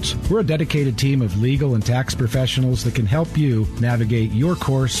Associates. We're a dedicated team of legal and tax professionals that can help you navigate your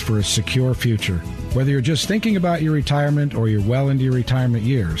course for a secure future. Whether you're just thinking about your retirement or you're well into your retirement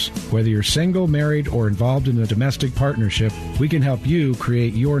years, whether you're single, married, or involved in a domestic partnership, we can help you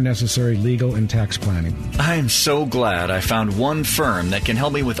create your necessary legal and tax planning. I am so glad I found one firm that can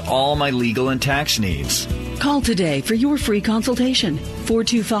help me with all my legal and tax needs. Call today for your free consultation.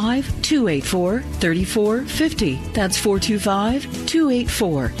 425-284-3450. That's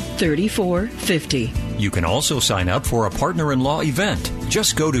 425-284-3450. You can also sign up for a partner-in-law event.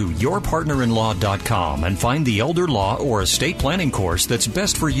 Just go to yourpartnerinlaw.com and find the elder law or estate planning course that's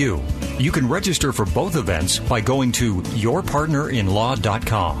best for you. You can register for both events by going to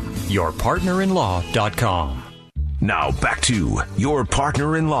yourpartnerinlaw.com. yourpartnerinlaw.com. Now back to Your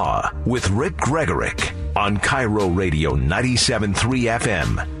Partner-in-Law with Rick GREGOREK on Cairo Radio 97.3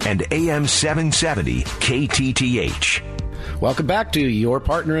 FM and AM 770 KTTH. Welcome back to Your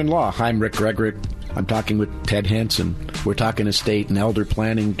Partner-in-Law. I'm Rick GREGOREK. I'm talking with Ted Hanson. We're talking estate and elder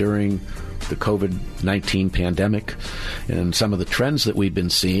planning during the COVID-19 pandemic and some of the trends that we've been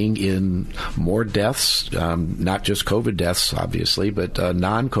seeing in more deaths, not just COVID deaths, obviously, but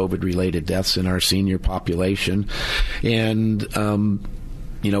non-COVID related deaths in our senior population. And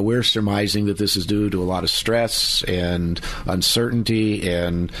we're surmising that this is due to a lot of stress and uncertainty.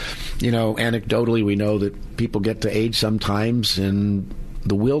 And, anecdotally, we know that people get to age sometimes and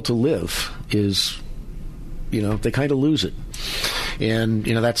the will to live is, they kind of lose it. And,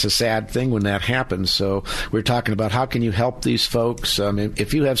 that's a sad thing when that happens. So we're talking about how can you help these folks?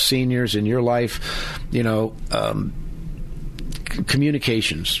 If you have seniors in your life,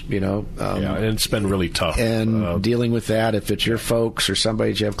 communications, and it's been really tough. And dealing with that, if it's your folks or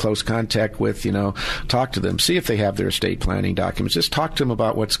somebody you have close contact with, talk to them. See if they have their estate planning documents. Just talk to them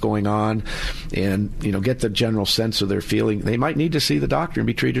about what's going on and, get the general sense of their feeling. They might need to see the doctor and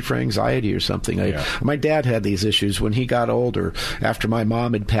be treated for anxiety or something. My dad had these issues when he got older after my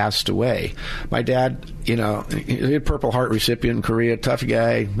mom had passed away. My dad, he a Purple Heart recipient in Korea, tough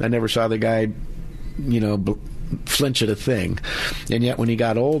guy. I never saw the guy, flinch at a thing. And yet when he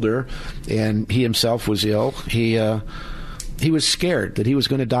got older and he himself was ill, he was scared that he was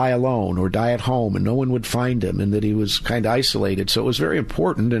going to die alone or die at home and no one would find him and that he was kind of isolated. So it was very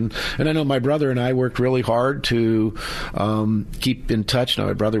important. And I know my brother and I worked really hard to keep in touch. Now,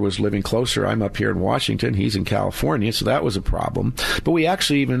 my brother was living closer. I'm up here in Washington. He's in California, so that was a problem. But we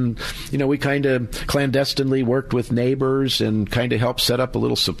actually even, we kind of clandestinely worked with neighbors and kind of helped set up a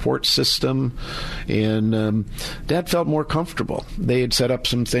little support system. And Dad felt more comfortable. They had set up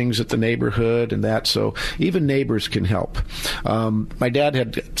some things at the neighborhood and that, so even neighbors can help. My dad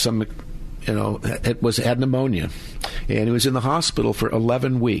had some, had pneumonia, and he was in the hospital for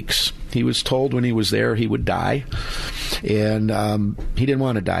 11 weeks. He was told when he was there he would die, and he didn't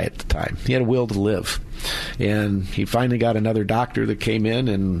want to die at the time. He had a will to live. And he finally got another doctor that came in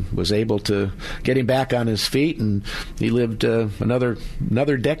and was able to get him back on his feet, and he lived another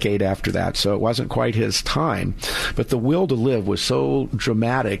decade after that, so it wasn't quite his time. But the will to live was so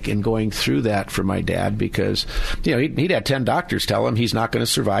dramatic in going through that for my dad, because he'd had 10 doctors tell him he's not going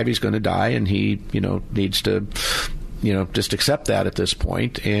to survive, he's going to die, and he needs to just accept that at this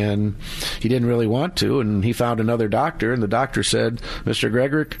point. And he didn't really want to, and he found another doctor, and the doctor said, Mr.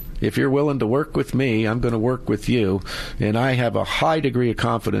 Gregorek, if you're willing to work with me, I'm going to work with you, and I have a high degree of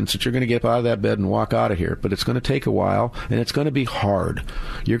confidence that you're going to get out of that bed and walk out of here. But it's going to take a while, and it's going to be hard.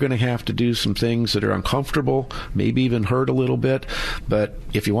 You're going to have to do some things that are uncomfortable, maybe even hurt a little bit, but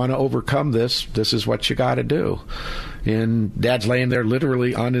if you want to overcome this is what you got to do. And Dad's laying there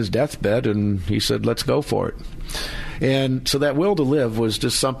literally on his deathbed, and he said, let's go for it. And so that will to live was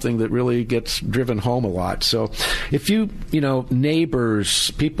just something that really gets driven home a lot. So if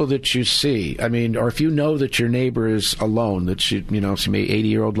neighbors, people that you see, or if you know that your neighbor is alone, that she may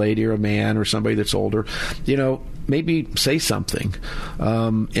 80-year-old lady or a man or somebody that's older, maybe say something.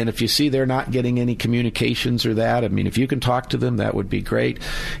 And if you see they're not getting any communications or that, if you can talk to them, that would be great.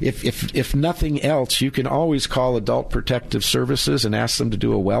 If nothing else, you can always call Adult Protective Services and ask them to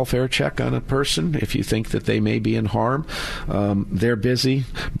do a welfare check on a person if you think that they may be in harm. They're busy,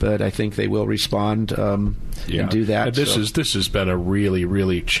 but I think they will respond and do that. And this has been a really,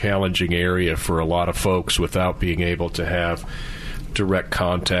 really challenging area for a lot of folks without being able to have direct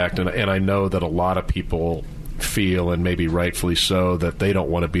contact. And I know that a lot of people feel, and maybe rightfully so, that they don't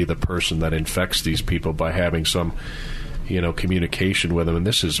want to be the person that infects these people by having some communication with them. And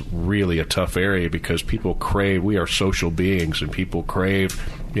this is really a tough area because we are social beings, and people crave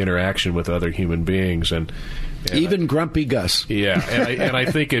interaction with other human beings, and even Grumpy Gus. Yeah, and I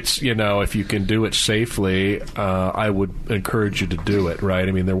think it's, if you can do it safely, I would encourage you to do it, right?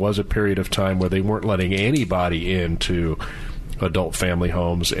 There was a period of time where they weren't letting anybody into adult family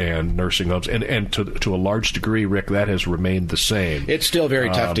homes and nursing homes, and to a large degree, Rick, that has remained the same. It's still very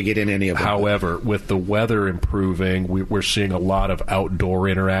tough to get in any of them. However, with the weather improving, we're seeing a lot of outdoor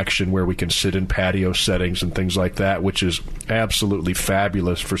interaction where we can sit in patio settings and things like that, which is absolutely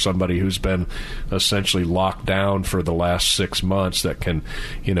fabulous for somebody who's been essentially locked down for the last 6 months, that can,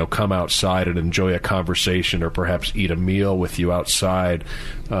 come outside and enjoy a conversation or perhaps eat a meal with you outside.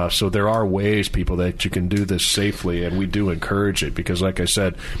 So there are ways, people, that you can do this safely, and we do encourage it, because like I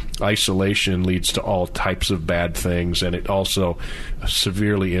said, isolation leads to all types of bad things, and it also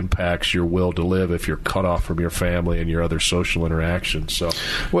severely impacts your will to live if you're cut off from your family and your other social interactions. So,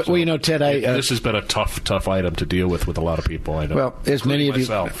 Ted, this has been a tough item to deal with a lot of people. I know. Well, as many of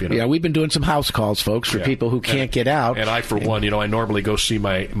myself, yeah, we've been doing some house calls, folks, for people who can't get out. And I, for one, I normally go see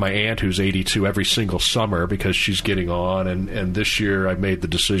my aunt who's 82 every single summer because she's getting on, and this year I made the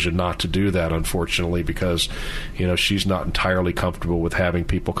decision not to do that, unfortunately, because she's not entirely comfortable with having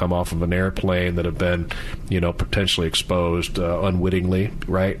people come off of an airplane that have been potentially exposed unwittingly,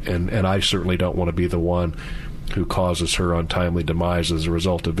 right? And I certainly don't want to be the one who causes her untimely demise as a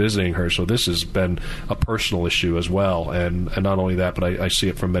result of visiting her. So this has been a personal issue as well. And not only that, but I see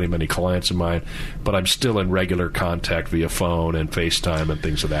it from many, many clients of mine. But I'm still in regular contact via phone and FaceTime and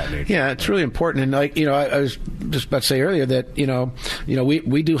things of that nature. Yeah, it's really important. And I was just about to say earlier that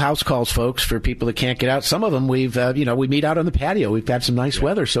we do house calls, folks, for people that can't get out. Some of them we meet out on the patio. We've got some nice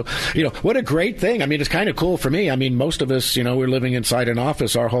weather. So what a great thing. It's kind of cool for me. Most of us we're living inside an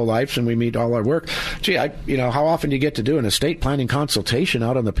office our whole lives, and we meet all our work. Gee, how often do you get to do an estate planning consultation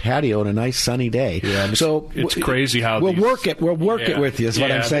out on the patio on a nice sunny day? Yeah, so it's crazy how we'll work it with you. Is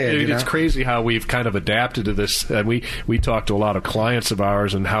what I'm saying. It's crazy how we've kind of adapted to this. And we talk to a lot of clients of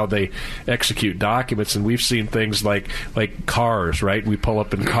ours and how they execute documents, and we've seen things like cars, right? We pull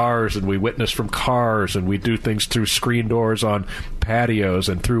up in cars and we witness from cars, and we do things through screen doors on patios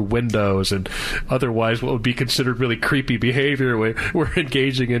and through windows, and otherwise what would be considered really creepy behavior we're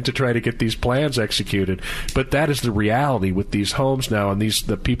engaging in to try to get these plans executed. But that is the reality with these homes now, and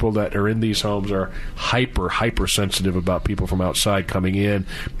the people that are in these homes are hyper sensitive about people from outside coming in.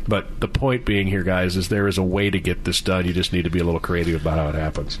 But the point being here, guys, is there is a way to get this done. You just need to be a little creative about how it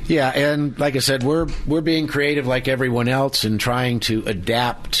happens. Yeah, and like I said, we're being creative like everyone else and trying to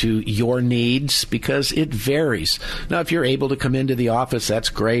adapt to your needs, because it varies. Now, if you're able to come into the office, that's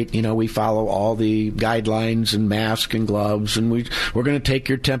great. We follow all the guidelines and masks and gloves, and we're going to take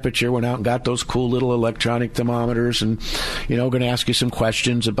your temperature. Went out and got those cool little electronic thermometers, and we're going to ask you some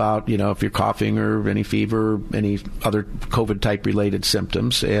questions about if you're coughing or any fever or any other COVID type related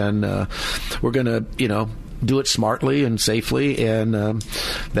symptoms, and we're going to do it smartly and safely, and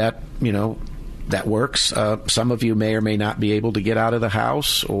that that works. Some of you may or may not be able to get out of the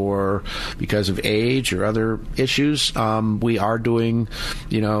house, or because of age or other issues. We are doing,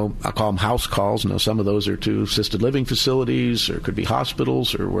 I'll call them house calls. Some of those are to assisted living facilities, or it could be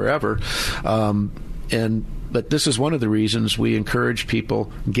hospitals or wherever. But this is one of the reasons we encourage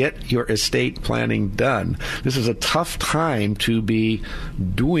people, get your estate planning done. This is a tough time to be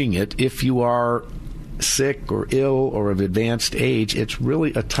doing it if you are sick or ill or of advanced age. It's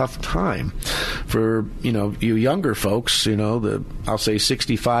really a tough time for you younger folks. I'll say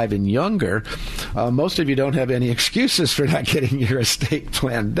 65 and younger. Most of you don't have any excuses for not getting your estate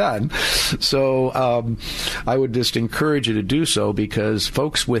plan done. So I would just encourage you to do so, because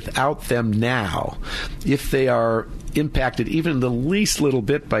folks without them now, if they are impacted even the least little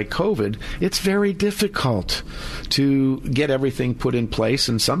bit by COVID, it's very difficult to get everything put in place,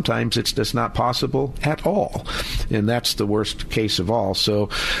 and sometimes it's just not possible at all. And that's the worst case of all. So,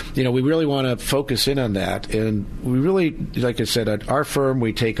 we really want to focus in on that. And we really, like I said, at our firm,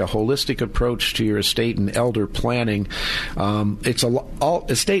 we take a holistic approach to your estate and elder planning.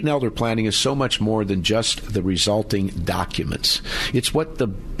 Estate and elder planning is so much more than just the resulting documents. It's what the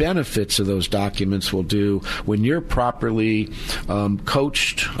benefits of those documents will do when you're properly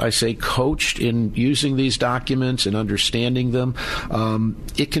coached in using these documents and understanding them.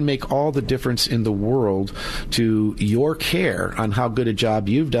 It can make all the difference in the world to your care on how good a job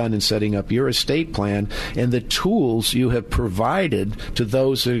you've done in setting up your estate plan and the tools you have provided to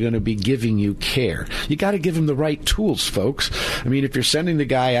those that are going to be giving you care. You got to give them the right tools, folks. I mean, if you're sending the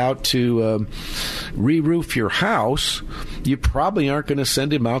guy out to re-roof your house, you probably aren't going to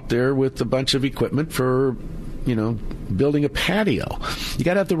send him out there with a bunch of equipment for building a patio. You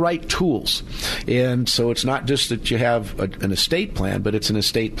got to have the right tools. And so it's not just that you have an estate plan, but it's an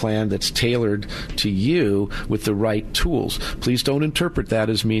estate plan that's tailored to you with the right tools. Please don't interpret that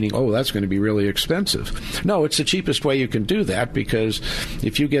as meaning, that's going to be really expensive. No, it's the cheapest way you can do that, because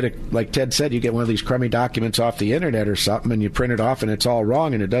if you get like Ted said, you get one of these crummy documents off the internet or something and you print it off and it's all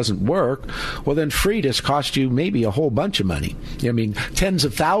wrong and it doesn't work, well, then free just cost you maybe a whole bunch of money. I mean, tens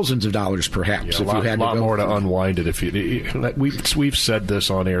of thousands of dollars perhaps. Yeah, a lot more to unwind it. If we've said this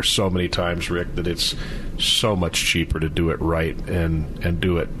on air so many times, Rick, that it's so much cheaper to do it right and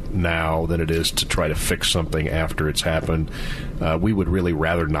do it now than it is to try to fix something after it's happened. We would really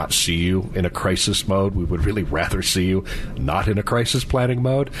rather not see you in a crisis mode. We would really rather see you not in a crisis planning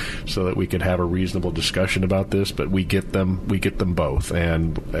mode, so that we can have a reasonable discussion about this. But we get them both.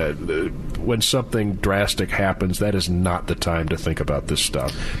 And when something drastic happens, that is not the time to think about this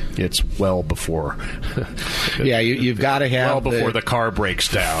stuff. It's well before. Yeah, you've got to have well before the car breaks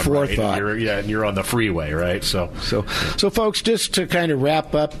down. Forethought. Right? And you're on the freeway, right? So folks, just to kind of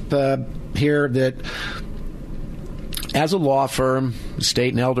wrap up here, that as a law firm,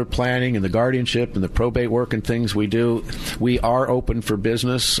 estate and elder planning and the guardianship and the probate work and things we do, we are open for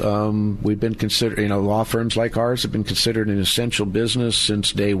business. We've been considered, law firms like ours have been considered an essential business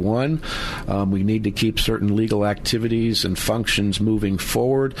since day one. We need to keep certain legal activities and functions moving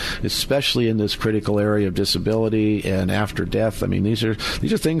forward, especially in this critical area of disability and after death. I mean, these are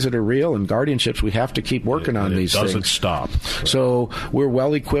things that are real, and guardianships, we have to keep working on these things. It doesn't stop. So we're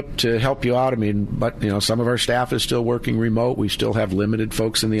well equipped to help you out. I mean, but some of our staff is still working remote. We still have limited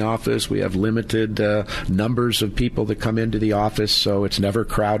folks in the office. We have limited numbers of people that come into the office, so it's never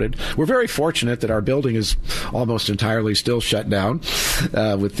crowded. We're very fortunate that our building is almost entirely still shut down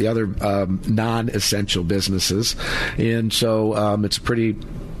with the other non-essential businesses, and so it's a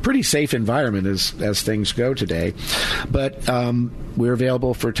pretty safe environment as things go today. But we're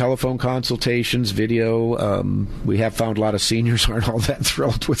available for telephone consultations, video. We have found a lot of seniors aren't all that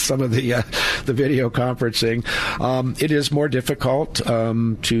thrilled with some of the video conferencing. It is more difficult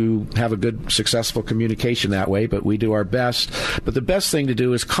to have a good, successful communication that way, but we do our best. But the best thing to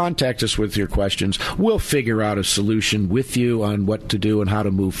do is contact us with your questions. We'll figure out a solution with you on what to do and how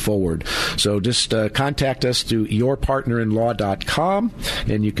to move forward. So just contact us through yourpartnerinlaw.com,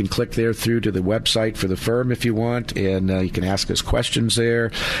 and you can click there through to the website for the firm if you want, and you can ask us questions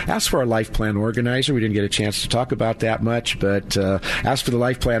there. Ask for our life plan organizer. We didn't get a chance to talk about that much, but ask for the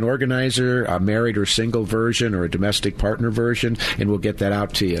life plan organizer, a married or single version or a domestic partner version, and we'll get that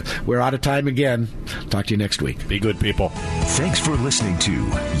out to you. We're out of time again. Talk to you next week. Be good, people. Thanks for listening to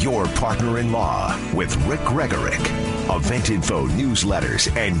Your Partner in Law with Rick Gregorek. Event info, newsletters,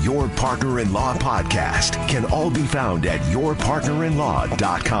 and Your Partner-in-Law podcast can all be found at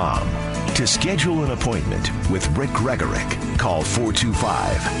yourpartnerinlaw.com. To schedule an appointment with Rick Gregorek, call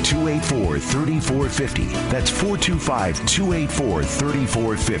 425-284-3450. That's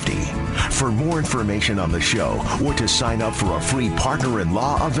 425-284-3450. For more information on the show or to sign up for a free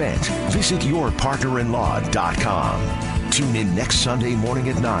partner-in-law event, visit yourpartnerinlaw.com. Tune in next Sunday morning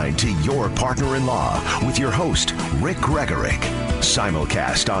at 9 to Your Partner-in-Law with your host, Rick Gregorek.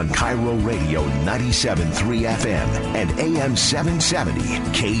 Simulcast on Cairo Radio 97.3 FM and AM 770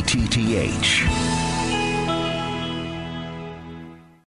 KTTH.